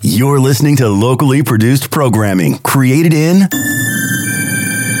You're listening to locally produced programming created in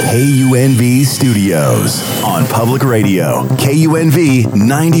KUNV Studios on Public Radio, KUNV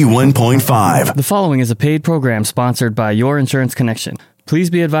 91.5. The following is a paid program sponsored by Your Insurance Connection. Please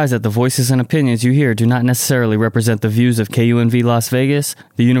be advised that the voices and opinions you hear do not necessarily represent the views of KUNV Las Vegas,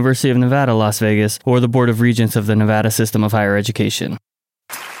 the University of Nevada, Las Vegas, or the Board of Regents of the Nevada System of Higher Education.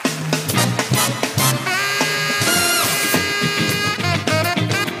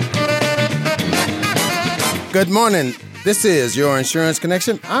 Good morning. This is Your Insurance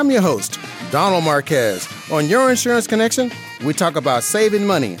Connection. I'm your host, Donald Marquez. On Your Insurance Connection, we talk about saving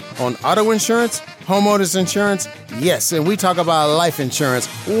money on auto insurance, homeowners insurance, yes, and we talk about life insurance.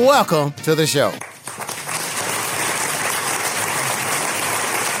 Welcome to the show.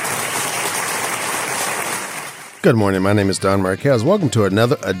 Good morning. My name is Don Marquez. Welcome to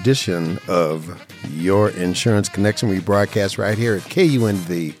another edition of Your Insurance Connection. We broadcast right here at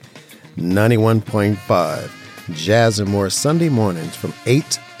KUNV 91.5. Jazz and more Sunday mornings from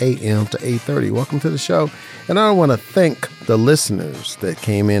 8 a.m. to 8:30. Welcome to the show. And I want to thank the listeners that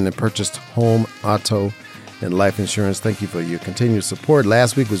came in and purchased home, auto, and life insurance. Thank you for your continued support.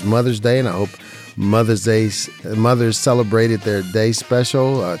 Last week was Mother's Day, and I hope mothers celebrated their day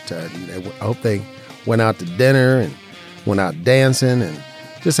special. I hope they went out to dinner and went out dancing and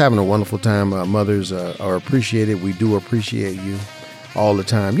just having a wonderful time. Mothers are appreciated. We do appreciate you all the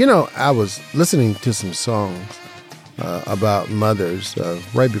time. You know, I was listening to some songs about mothers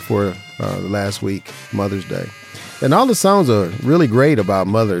right before the last week, Mother's Day. And all the songs are really great about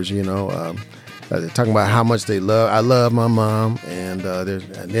mothers, you know. They're talking about how much they love. I love my mom. And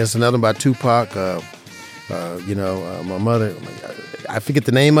there's another one about Tupac. My mother, I forget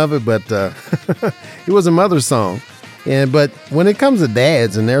the name of it, but it was a mother's song. But when it comes to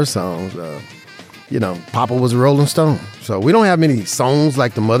dads and their songs, Papa was a Rolling Stone. So we don't have many songs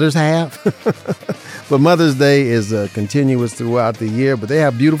like the mothers have. But Mother's Day is continuous throughout the year. But they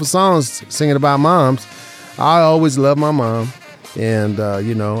have beautiful songs singing about moms. I always love my mom. And,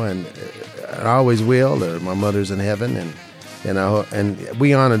 and I always will. My mother's in heaven. And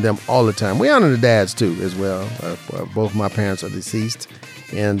we honor them all the time. We honor the dads, too, as well. Both my parents are deceased.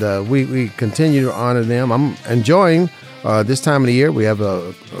 And we continue to honor them. I'm enjoying this time of the year. We have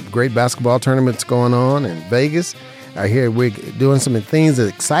a great basketball tournaments going on in Vegas. I hear we're doing some things that are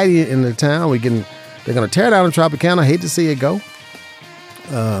exciting in the town. They're going to tear down the Tropicana. I hate to see it go.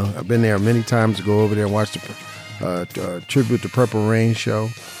 I've been there many times to go over there and watch the Tribute to Purple Rain show.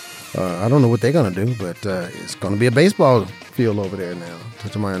 I don't know what they're going to do, but it's going to be a baseball field over there now,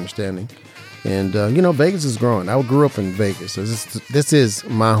 to my understanding. And, Vegas is growing. I grew up in Vegas. So this is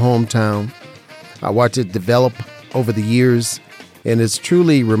my hometown. I watched it develop over the years, and it's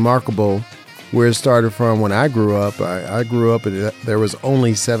truly remarkable where it started from. When I grew up, I grew up, there was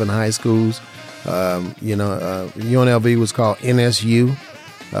only 7 high schools. UNLV was called NSU,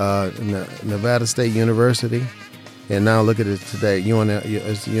 Nevada State University. And now look at it today.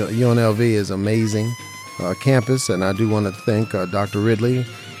 UNLV is amazing campus, and I do want to thank Dr. Ridley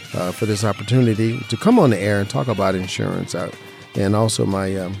for this opportunity to come on the air and talk about insurance. And also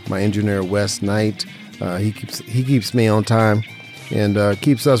my engineer, Wes Knight. He keeps me on time and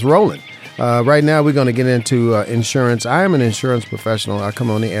keeps us rolling. Right now, we're going to get into insurance. I am an insurance professional. I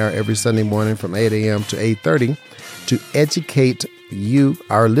come on the air every Sunday morning from 8 a.m. to 8:30 to educate you,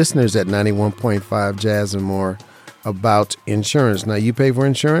 our listeners at 91.5 Jazz and more, about insurance. Now, you pay for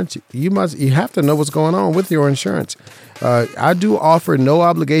insurance. You have to know what's going on with your insurance. I do offer no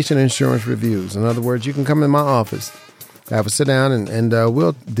obligation insurance reviews. In other words, you can come in my office, have a sit down, and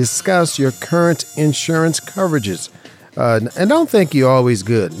we'll discuss your current insurance coverages. And don't think you're always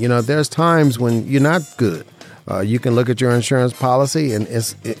good. There's times when you're not good. You can look at your insurance policy, and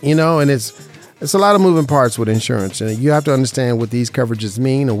it's a lot of moving parts with insurance, and you have to understand what these coverages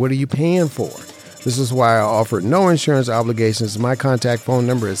mean and what are you paying for. This is why I offer no insurance obligations. My contact phone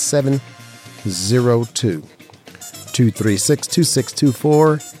number is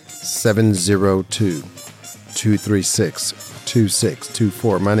 702-236-2624,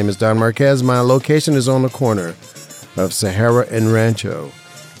 702-236-2624. My name is Don Marquez. My location is on the corner of Sahara and Rancho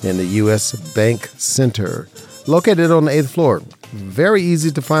in the U.S. Bank Center, located on the 8th floor. Very easy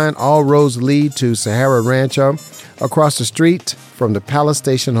to find. All roads lead to Sahara Rancho. Across the street from the Palace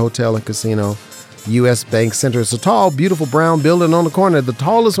Station Hotel and Casino, U.S. Bank Center. It's a tall, beautiful brown building on the corner, the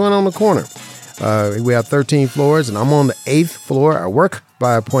tallest one on the corner. We have 13 floors, and I'm on the 8th floor. I work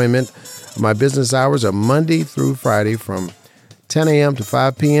by appointment. My business hours are Monday through Friday from 10 a.m. to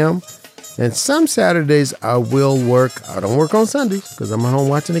 5 p.m., and some Saturdays I will work. I don't work on Sundays because I'm at home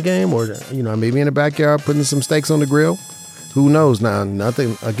watching the game, or I may be in the backyard putting some steaks on the grill. who knows now?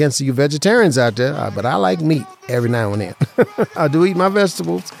 Nothing against you vegetarians out there, but I like meat every now and then. I do eat my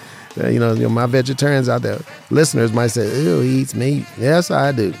vegetables. My vegetarians out there, listeners might say, ew, he eats meat. Yes,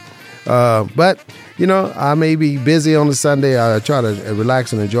 I do. But I may be busy on a Sunday. I try to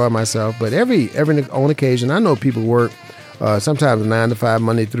relax and enjoy myself. But every on occasion, I know people work sometimes 9 to 5,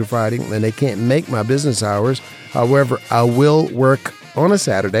 Monday through Friday, and they can't make my business hours. However, I will work on a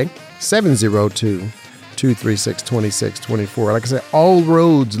Saturday, 702-236-2624. Like I said, all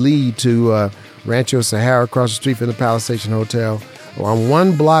roads lead to Rancho Sahara across the street from the Palace Station Hotel. I'm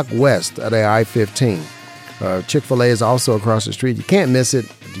 1 block west of the I-15. Chick-fil-A is also across the street. You can't miss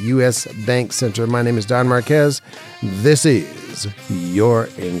it. The U.S. Bank Center. My name is Don Marquez. This is your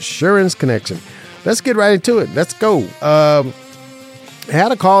Insurance Connection. Let's get right into it. Let's go. I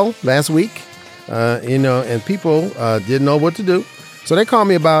had a call last week, and people didn't know what to do. So they called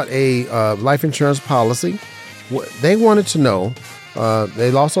me about a life insurance policy. They wanted to know,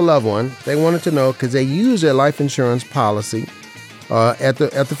 they lost a loved one. They wanted to know because they use their life insurance policy at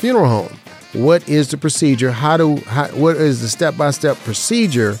the funeral home. What is the procedure? What is the step-by-step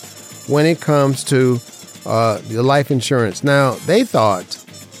procedure when it comes to the life insurance? Now they thought,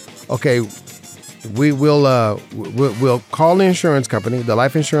 okay, we'll call the insurance company, the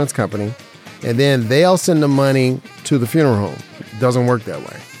life insurance company, and then they'll send the money to the funeral home. It doesn't work that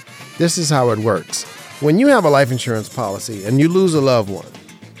way. This is how it works. When you have a life insurance policy and you lose a loved one,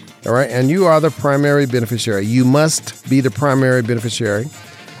 all right, and you are the primary beneficiary, you must be the primary beneficiary,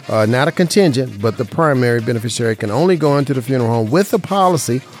 not a contingent, but the primary beneficiary can only go into the funeral home with the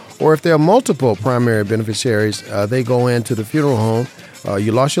policy, or if there are multiple primary beneficiaries, they go into the funeral home.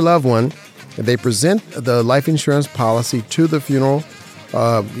 You lost your loved one, and they present the life insurance policy to the funeral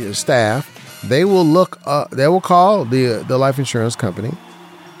staff. They will call the life insurance company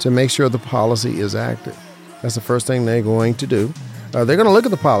to make sure the policy is active. That's the first thing they're going to do. They're going to look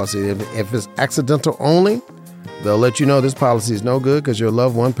at the policy. If it's accidental only, they'll let you know this policy is no good because your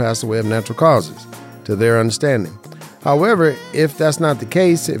loved one passed away of natural causes, to their understanding. However, if that's not the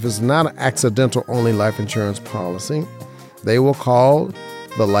case, if it's not an accidental only life insurance policy, they will call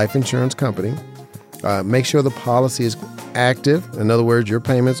the life insurance company, make sure the policy is active. In other words, your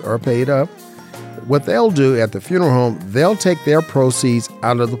payments are paid up. What they'll do at the funeral home, they'll take their proceeds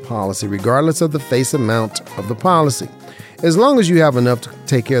out of the policy, regardless of the face amount of the policy, as long as you have enough to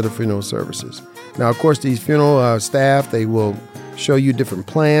take care of the funeral services. Now, of course, these funeral staff, they will show you different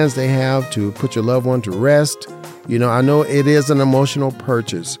plans they have to put your loved one to rest. I know it is an emotional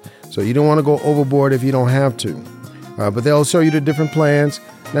purchase, so you don't want to go overboard if you don't have to. But they'll show you the different plans.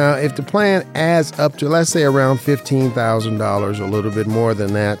 Now, if the plan adds up to, let's say, around $15,000 or a little bit more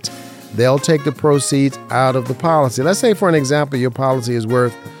than that, they'll take the proceeds out of the policy. Let's say, for an example, your policy is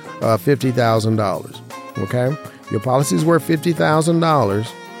worth $50,000. Okay? Your policy is worth $50,000.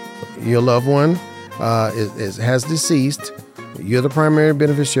 Your loved one has deceased. You're the primary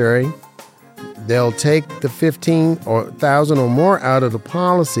beneficiary. They'll take the $15,000 or more out of the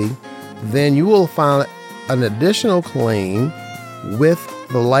policy. Then you will file an additional claim with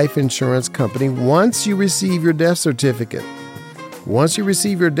the life insurance company once you receive your death certificate. Once you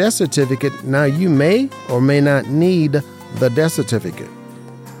receive your death certificate, now you may or may not need the death certificate.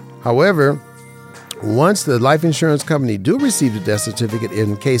 However, once the life insurance company do receive the death certificate,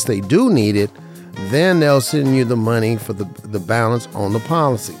 in case they do need it, then they'll send you the money for the balance on the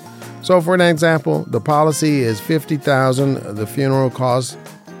policy. So for an example, the policy is $50,000, the funeral costs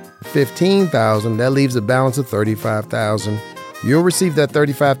 $15,000, that leaves a balance of $35,000. You'll receive that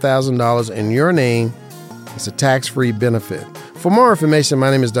 $35,000 in your name. It's a tax-free benefit. For more information,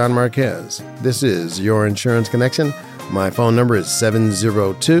 my name is Don Marquez. This is Your Insurance Connection. My phone number is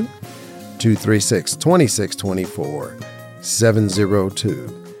 702-236-2624.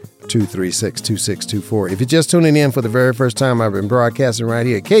 702-236-2624. If you're just tuning in for the very first time, I've been broadcasting right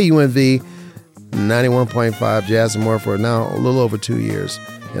here at KUNV 91.5 Jazz and more for now a little over 2 years.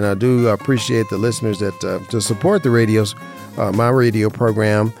 And I do appreciate the listeners that to support the radios, my radio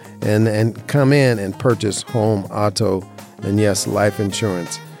program, and come in and purchase home, auto, and yes, life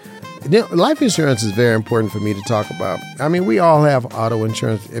insurance. Life insurance is very important for me to talk about. I mean, we all have auto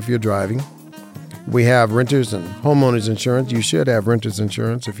insurance if you're driving. We have renters and homeowners insurance. You should have renters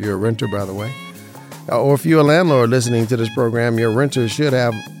insurance if you're a renter, by the way. Or if you're a landlord listening to this program, your renters should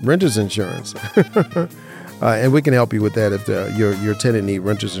have renters insurance. And we can help you with that if your tenant need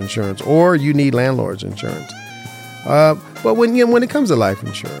renters insurance or you need landlord's insurance. But when it comes to life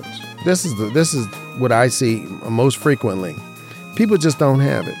insurance, this is what I see most frequently. People just don't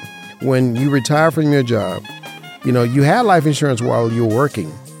have it. When you retire from your job, you had life insurance while you're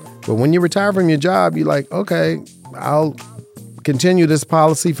working. But when you retire from your job, you're like, okay, I'll continue this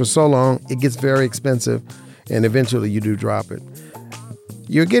policy for so long, it gets very expensive, and eventually you do drop it.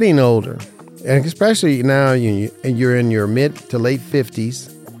 You're getting older, and especially now you're in your mid to late 50s,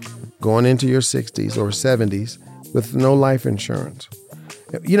 going into your 60s or 70s with no life insurance.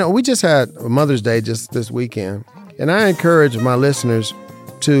 We just had Mother's Day just this weekend, and I encourage my listeners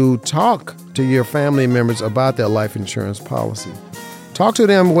to talk to your family members about their life insurance policy. Talk to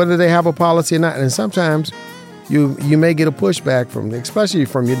them whether they have a policy or not, and sometimes you may get a pushback especially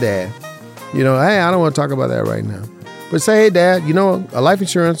from your dad. Hey, I don't want to talk about that right now. But say, hey, Dad, a life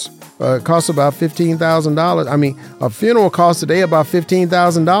insurance costs about $15,000. I mean, a funeral costs today about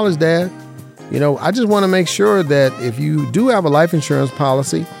 $15,000, Dad. I just want to make sure that if you do have a life insurance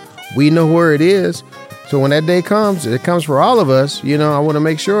policy, we know where it is. So when that day comes, it comes for all of us. I want to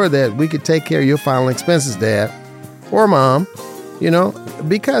make sure that we could take care of your final expenses, Dad or Mom,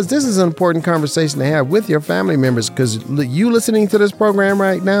 because this is an important conversation to have with your family members, because you listening to this program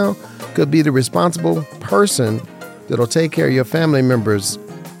right now could be the responsible person that'll take care of your family members'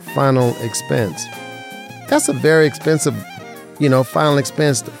 final expense. That's a very expensive, final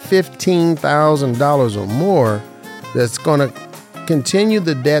expense, $15,000 or more, that's going to continue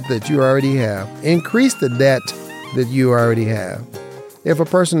the debt that you already have, increase the debt that you already have. If a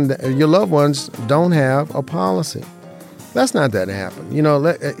person, your loved ones, don't have a policy. Let's not that happen.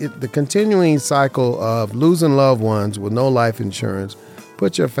 The continuing cycle of losing loved ones with no life insurance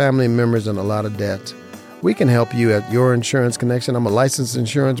puts your family members in a lot of debt. We can help you at Your Insurance Connection. I'm a licensed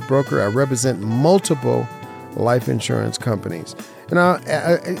insurance broker. I represent multiple life insurance companies. And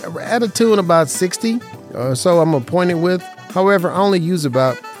at a tune about 60 or so I'm appointed with. However, I only use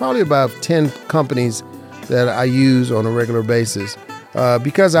probably about 10 companies that I use on a regular basis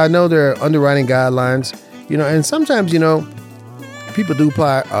because I know there are underwriting guidelines, and sometimes, people do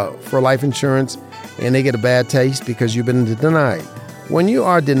apply for life insurance and they get a bad taste because you've been denied. When you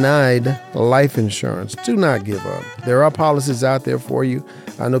are denied life insurance, do not give up. There are policies out there for you.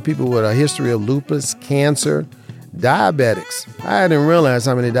 I know people with a history of lupus, cancer, diabetics. I didn't realize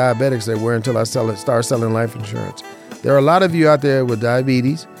how many diabetics there were until I started selling life insurance. There are a lot of you out there with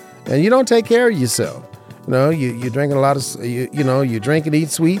diabetes, and you don't take care of yourself. You're drinking a lot of, you drink and eat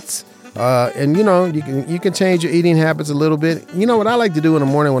sweets, and you can change your eating habits a little bit. What I like to do in the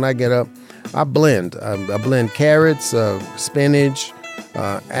morning when I get up, I blend. I blend carrots, spinach,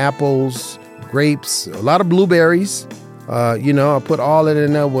 apples, grapes, a lot of blueberries. I put all that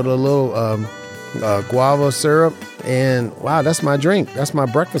in there with a little guava syrup, and wow, that's my drink. That's my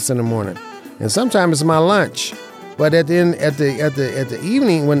breakfast in the morning, and sometimes it's my lunch. But at the end, at the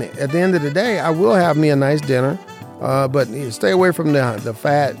evening, at the end of the day, I will have me a nice dinner. But stay away from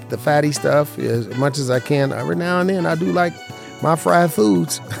the fatty stuff as much as I can. Every now and then, I do like my fried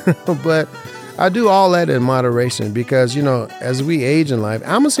foods, but I do all that in moderation because, as we age in life,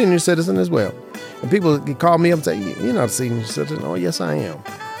 I'm a senior citizen as well. And people call me up and say, you're not a senior citizen. Oh, yes, I am.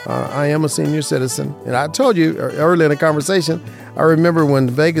 I am a senior citizen. And I told you earlier in the conversation, I remember when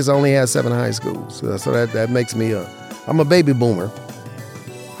Vegas only had 7 high schools. So that makes me I'm a baby boomer.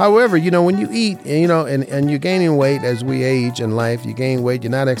 However, when you eat, and you're gaining weight as we age in life, you gain weight,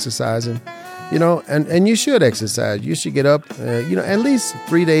 you're not exercising, and you should exercise. You should get up, at least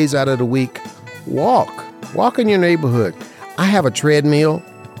 3 days out of the week, walk in your neighborhood. I have a treadmill,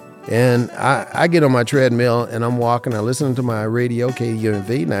 and I get on my treadmill and I'm walking. I'm listening to my radio,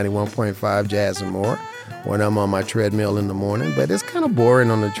 KUNV 91.5 Jazz and More, when I'm on my treadmill in the morning. But it's kind of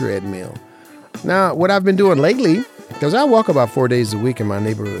boring on the treadmill. Now, what I've been doing lately, because I walk about 4 days a week in my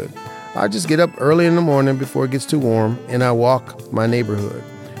neighborhood, I just get up early in the morning before it gets too warm, and I walk my neighborhood.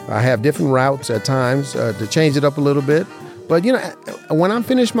 I have different routes at times to change it up a little bit. But, when I'm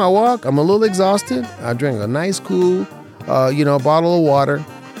finished my walk, I'm a little exhausted. I drink a nice, cool, bottle of water.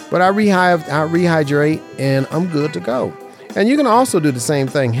 But I rehydrate, and I'm good to go. And you can also do the same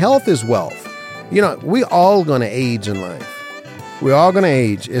thing. Health is wealth. We all going to age in life. We're all going to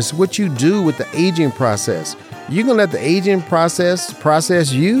age. It's what you do with the aging process. You can let the aging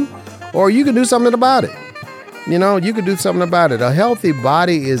process you, or you can do something about it. You can do something about it. A healthy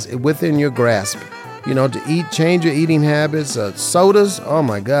body is within your grasp. To change your eating habits. Sodas, oh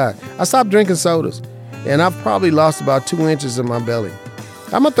my God. I stopped drinking sodas, and I've probably lost about 2 inches in my belly.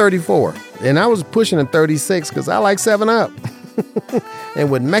 I'm a 34, and I was pushing a 36 because I like 7-Up. And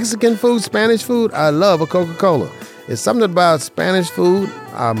with Mexican food, Spanish food, I love a Coca-Cola. It's something about Spanish food,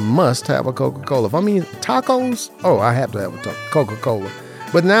 I must have a Coca-Cola. If I'm eating tacos, I have to have a Coca-Cola.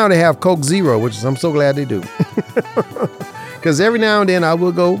 But now they have Coke Zero, which I'm so glad they do. Because every now and then I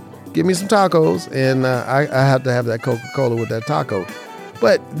will go get me some tacos, and I have to have that Coca-Cola with that taco.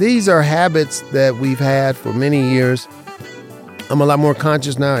 But these are habits that we've had for many years. I'm a lot more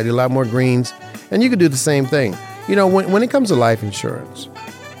conscious now. I do a lot more greens. And you can do the same thing. You know, when it comes to life insurance,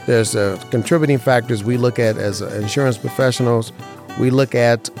 there's contributing factors we look at as insurance professionals. We look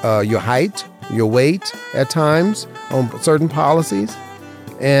at your height, your weight at times on certain policies,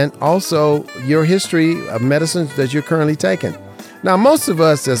 and also your history of medicines that you're currently taking. Now, most of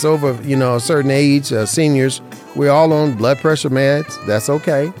us that's over, a certain age, seniors, we're all on blood pressure meds. That's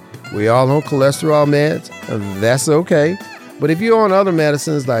okay. We're all on cholesterol meds. That's okay. But if you're on other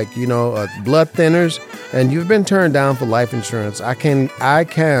medicines like, blood thinners, and you've been turned down for life insurance, I can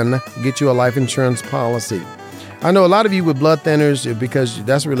get you a life insurance policy. I know a lot of you with blood thinners because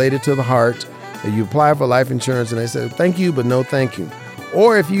that's related to the heart. You apply for life insurance and they say, thank you, but no thank you.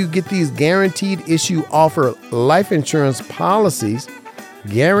 Or if you get these guaranteed issue offer life insurance policies,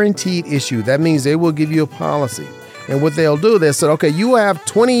 guaranteed issue, that means they will give you a policy. And what they'll do, they said, okay, you have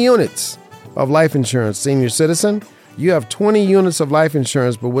 20 units of life insurance, senior citizen. You have 20 units of life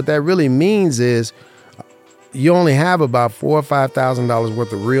insurance, but what that really means is you only have about $4,000 or $5,000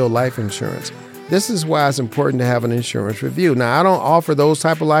 worth of real life insurance. This is why it's important to have an insurance review. Now, I don't offer those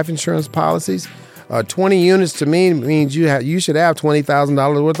type of life insurance policies. 20 units to me means you should have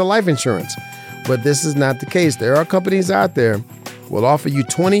 $20,000 worth of life insurance. But this is not the case. There are companies out there will offer you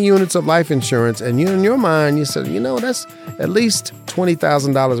 20 units of life insurance, and you, in your mind, you said, that's at least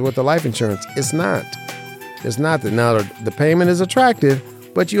 $20,000 worth of life insurance. It's not. It's not that. Now, the payment is attractive,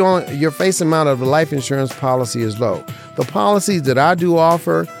 but your face amount of the life insurance policy is low. The policies that I do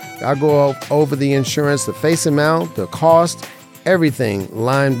offer, I go over the insurance, the face amount, the cost, everything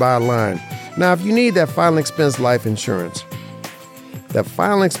line by line. Now, if you need that final expense life insurance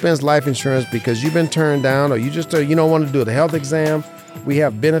because you've been turned down or you just don't want to do the health exam, we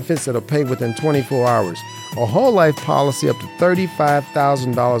have benefits that are paid within 24 hours. A whole life policy up to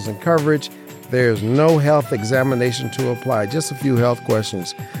 $35,000 in coverage. There's no health examination to apply, just a few health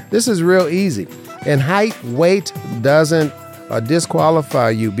questions. This is real easy. And height, weight doesn't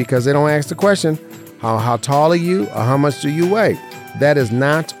disqualify you because they don't ask the question, how tall are you or how much do you weigh? That is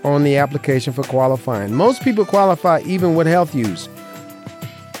not on the application for qualifying. Most people qualify even with health use.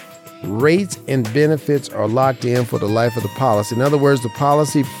 Rates and benefits are locked in for the life of the policy. In other words, the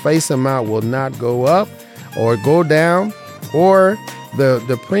policy face amount will not go up or go down, or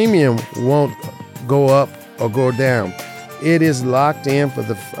the premium won't go up or go down. It is locked in for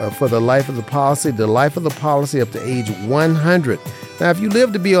the life of the policy. The life of the policy up to age 100. Now, if you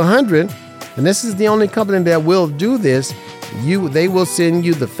live to be 100, and this is the only company that will do this, they will send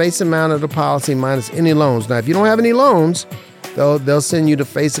you the face amount of the policy minus any loans. Now, if you don't have any loans, they'll send you the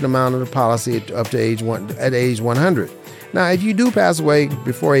face amount of the policy up to age 100. Now, if you do pass away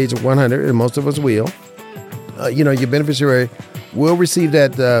before age 100, and most of us will, your beneficiary will receive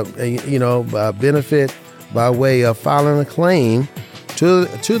that benefit by way of filing a claim to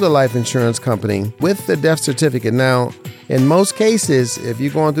the life insurance company with the death certificate. Now, in most cases, if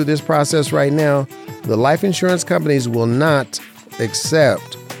you're going through this process right now, the life insurance companies will not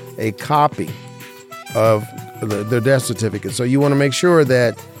accept a copy of their death certificate. So you want to make sure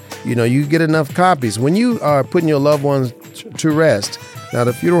that, you get enough copies. When you are putting your loved ones to rest, now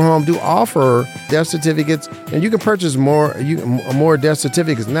the funeral home do offer death certificates, and you can purchase more death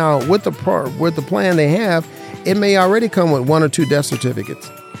certificates. Now, with the plan they have, it may already come with 1 or 2 death certificates.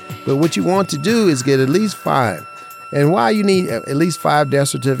 But what you want to do is get at least 5. And why you need at least 5 death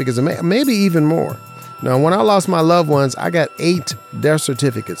certificates, and maybe even more. Now, when I lost my loved ones, I got 8 death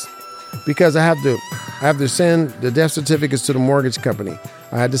certificates because I have to send the death certificates to the mortgage company.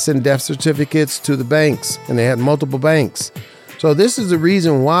 I had to send death certificates to the banks, and they had multiple banks. So this is the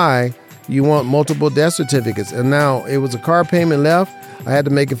reason why you want multiple death certificates. And now it was a car payment left. I had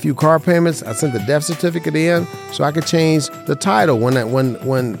to make a few car payments. I sent the death certificate in so I could change the title.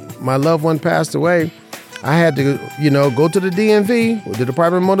 When my loved one passed away, I had to, go to the DMV, the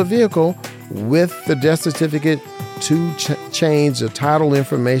Department of Motor Vehicle, with the death certificate to change the title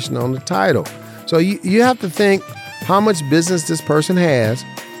information on the title. So you have to think how much business this person has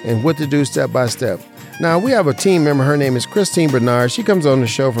and what to do step by step. Now, we have a team member. Her name is Christine Bernard. She comes on the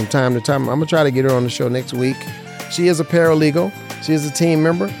show from time to time. I'm going to try to get her on the show next week. She is a paralegal. She is a team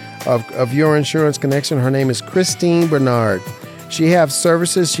member of Your Insurance Connection. Her name is Christine Bernard. She has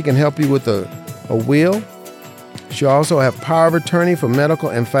services. She can help you with a will. She also have power of attorney for medical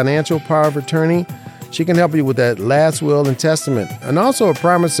and financial power of attorney. She can help you with that last will and testament, and also a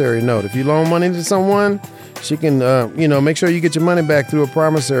promissory note. If you loan money to someone, she can, make sure you get your money back through a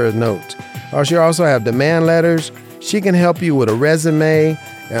promissory note. She also have demand letters. She can help you with a resume.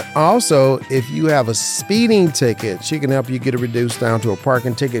 And also, if you have a speeding ticket, she can help you get it reduced down to a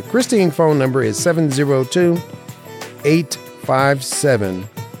parking ticket. Christine's phone number is 702-8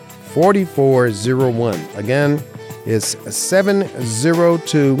 702-857-4401. Again, it's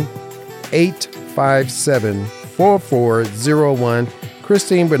 702-857-4401.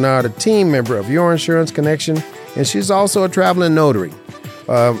 Christine Bernard, a team member of Your Insurance Connection, and she's also a traveling notary.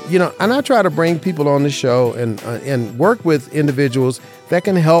 And I try to bring people on the show and work with individuals that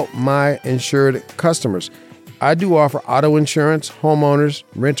can help my insured customers. I do offer auto insurance, homeowners,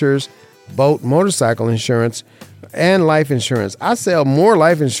 renters, boat, motorcycle insurance, and life insurance. I sell more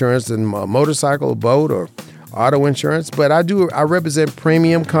life insurance than motorcycle, boat, or auto insurance, but I represent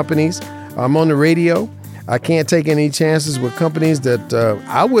premium companies. I'm on the radio. I can't take any chances with companies that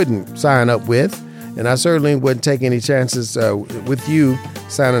I wouldn't sign up with, and I certainly wouldn't take any chances with you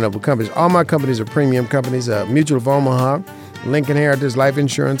signing up with companies. All my companies are premium companies. Mutual of Omaha, Lincoln Heritage Life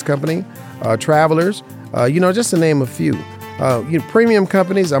Insurance Company, Travelers, just to name a few. Premium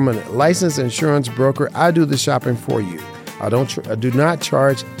companies. I'm a licensed insurance broker. I do the shopping for you. I do not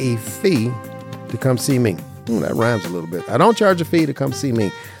charge a fee to come see me. That rhymes a little bit. I don't charge a fee to come see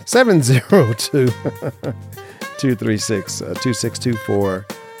me. 702-236-2624.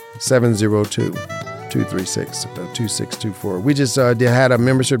 702-236-2624. We just had a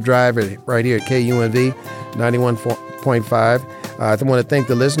membership drive right here at KUNV 91.5. I want to thank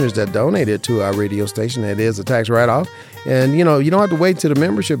the listeners that donated to our radio station. It is a tax write-off. And, you don't have to wait to the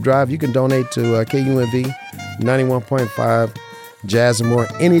membership drive. You can donate to KUNV 91.5 Jazz and More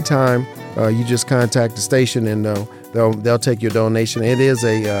anytime. You just contact the station and they'll take your donation. It is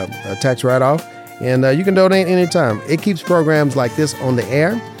a tax write-off, and you can donate anytime. It keeps programs like this on the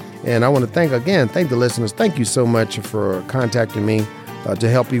air. And I want to thank the listeners. Thank you so much for contacting me to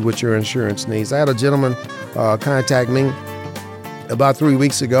help you with your insurance needs. I had a gentleman contact me about 3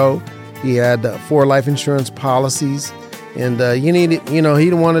 weeks ago. He had 4 life insurance policies, and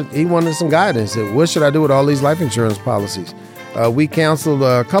he wanted some guidance. He said, what should I do with all these life insurance policies? We canceled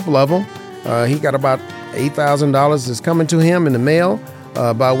a couple of them. He got about $8,000 that's coming to him in the mail,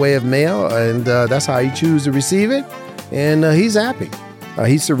 by way of mail, and that's how he chooses to receive it. And he's happy.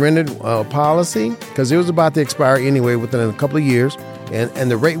 He surrendered a policy because it was about to expire anyway within a couple of years,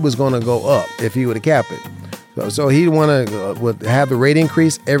 and the rate was going to go up if he would have capped it. So he want to have the rate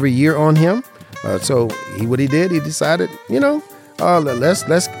increase every year on him. What he did, he decided,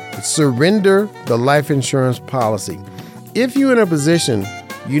 let's surrender the life insurance policy. If you're in a position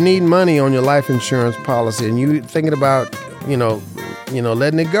you need money on your life insurance policy and you're thinking about,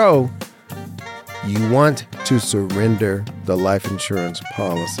 letting it go, you want to surrender the life insurance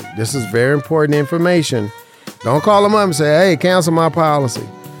policy. This is very important information. Don't call them up and say, hey, cancel my policy.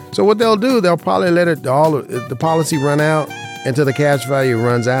 So what they'll do, they'll probably let the policy run out until the cash value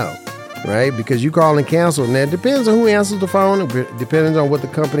runs out, right? Because you call and cancel, and it depends on who answers the phone. It depends on what the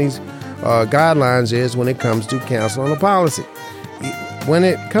company's guidelines is when it comes to canceling a policy. When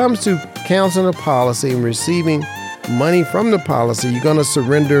it comes to canceling a policy and receiving money from the policy, you're going to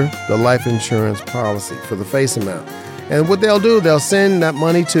surrender the life insurance policy for the face amount. And what they'll do, they'll send that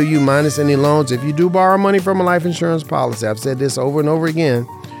money to you minus any loans. If you do borrow money from a life insurance policy, I've said this over and over again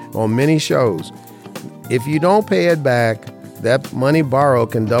on many shows, if you don't pay it back, that money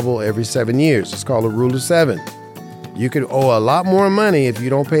borrowed can double every 7 years. It's called a rule of 7. You could owe a lot more money if you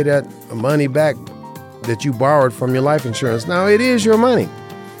don't pay that money back that you borrowed from your life insurance. Now, it is your money.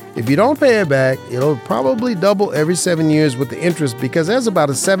 If you don't pay it back, it'll probably double every 7 years with the interest, because there's about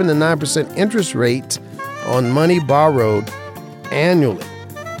a 7 to 9% interest rate on money borrowed annually.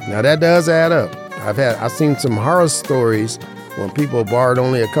 Now, that does add up. I've seen some horror stories when people borrowed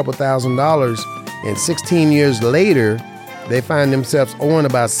only a couple $1,000s, and 16 years later, they find themselves owing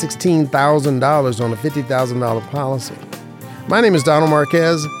about $16,000 on a $50,000 policy. My name is Donald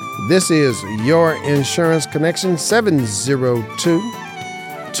Marquez. This is Your Insurance Connection,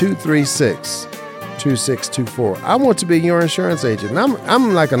 702-236-2624. I want to be your insurance agent.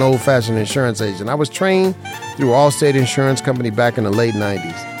 I'm like an old-fashioned insurance agent. I was trained through Allstate Insurance Company back in the late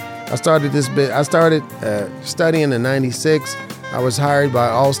 90s. I started studying in 96. I was hired by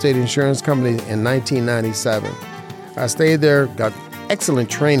Allstate Insurance Company in 1997. I stayed there, got excellent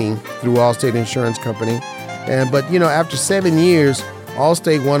training through Allstate Insurance Company. But after 7 years,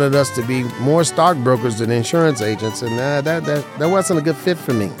 Allstate wanted us to be more stockbrokers than insurance agents, and that wasn't a good fit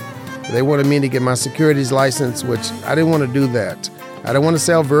for me. They wanted me to get my securities license, which I didn't want to do that. I didn't want to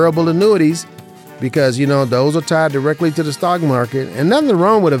sell variable annuities because, those are tied directly to the stock market, and nothing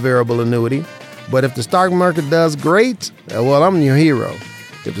wrong with a variable annuity. But if the stock market does great, well, I'm your hero.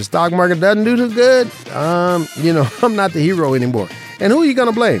 If the stock market doesn't do too good, I'm not the hero anymore. And who are you going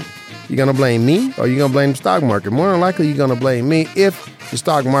to blame? You going to blame me, or you going to blame the stock market? More than likely, you're going to blame me if the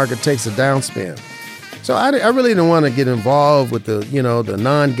stock market takes a downspin. So I really didn't want to get involved with the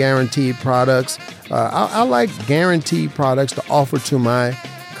non-guaranteed products. I like guaranteed products to offer to my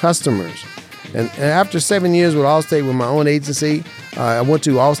customers. And after 7 years with Allstate with my own agency, I went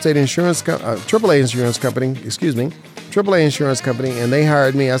to Allstate AAA Insurance Company, and they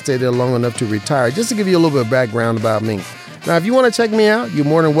hired me. I stayed there long enough to retire. Just to give you a little bit of background about me. Now, if you want to check me out, you're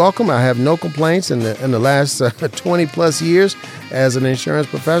more than welcome. I have no complaints in the last 20 plus years as an insurance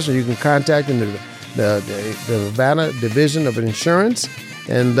professional. You can contact the Nevada Division of Insurance,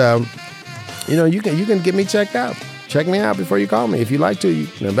 and you can get me checked out. Check me out before you call me if you like to.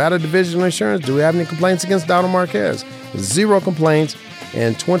 Nevada Division of Insurance. Do we have any complaints against Donald Marquez? 0 complaints,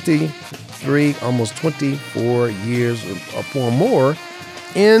 and 23, almost 24 years or more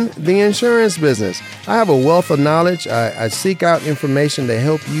in the insurance business. I have a wealth of knowledge. I seek out information to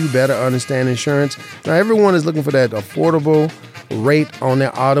help you better understand insurance. Now, everyone is looking for that affordable rate on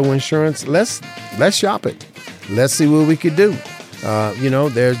their auto insurance. Let's shop it. Let's see what we could do.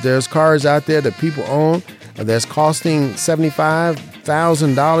 There's cars out there that people own that's costing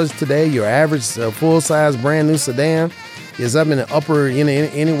 $75,000 today. Your average full-size brand new sedan is up in the upper,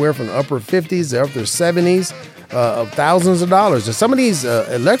 anywhere from the upper 50s to upper 70s of thousands of dollars. And some of these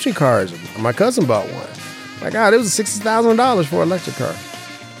electric cars, my cousin bought one. My God, it was $60,000 for an electric car.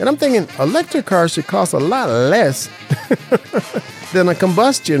 And I'm thinking electric cars should cost a lot less than a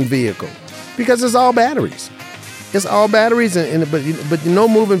combustion vehicle because it's all batteries. It's all batteries, but no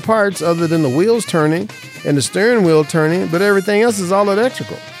moving parts other than the wheels turning and the steering wheel turning, but everything else is all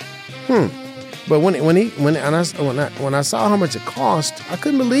electrical. But when I saw how much it cost, I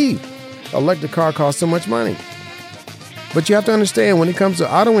couldn't believe an electric car costs so much money. But you have to understand, when it comes to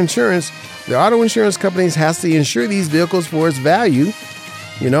auto insurance, the auto insurance companies has to insure these vehicles for its value,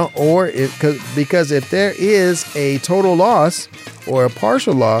 because if there is a total loss or a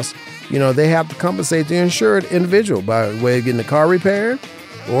partial loss, they have to compensate the insured individual by way of getting the car repaired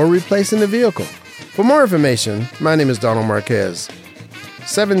or replacing the vehicle. For more information, my name is Donald Marquez.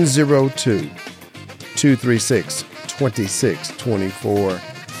 702-236-2624.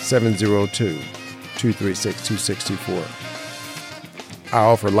 702-236-2624. I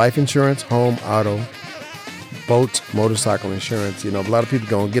offer life insurance, home, auto, boat, motorcycle insurance. A lot of people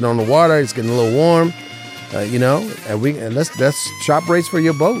going to get on the water. It's getting a little warm, and let's shop rates for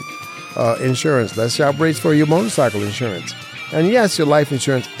your boat insurance. Let's shop rates for your motorcycle insurance. And yes, your life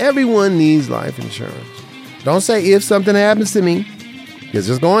insurance. Everyone needs life insurance. Don't say if something happens to me, because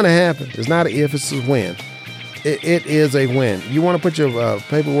it's going to happen. It's not an if, it's a when. It is a when. You want to put your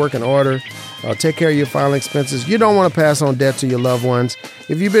paperwork in order. Take care of your filing expenses. You don't want to pass on debt to your loved ones.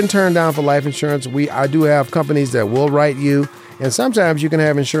 If you've been turned down for life insurance, I do have companies that will write you. And sometimes you can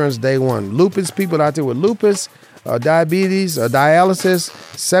have insurance day one. Lupus, people out there with lupus, diabetes, dialysis,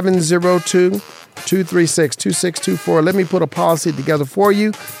 702-236-2624. Let me put a policy together for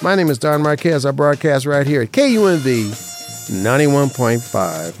you. My name is Don Marquez. I broadcast right here at KUNV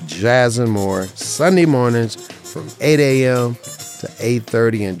 91.5, Jazz and More, Sunday mornings from 8 a.m. to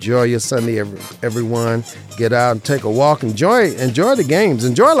 8:30. Enjoy your Sunday, everyone. Get out and take a walk. Enjoy the games.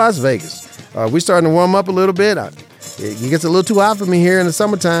 Enjoy Las Vegas. We're starting to warm up a little bit. It gets a little too hot for me here in the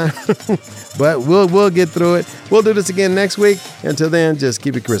summertime, but we'll get through it. We'll do this again next week. Until then, just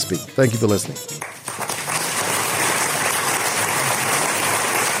keep it crispy. Thank you for listening.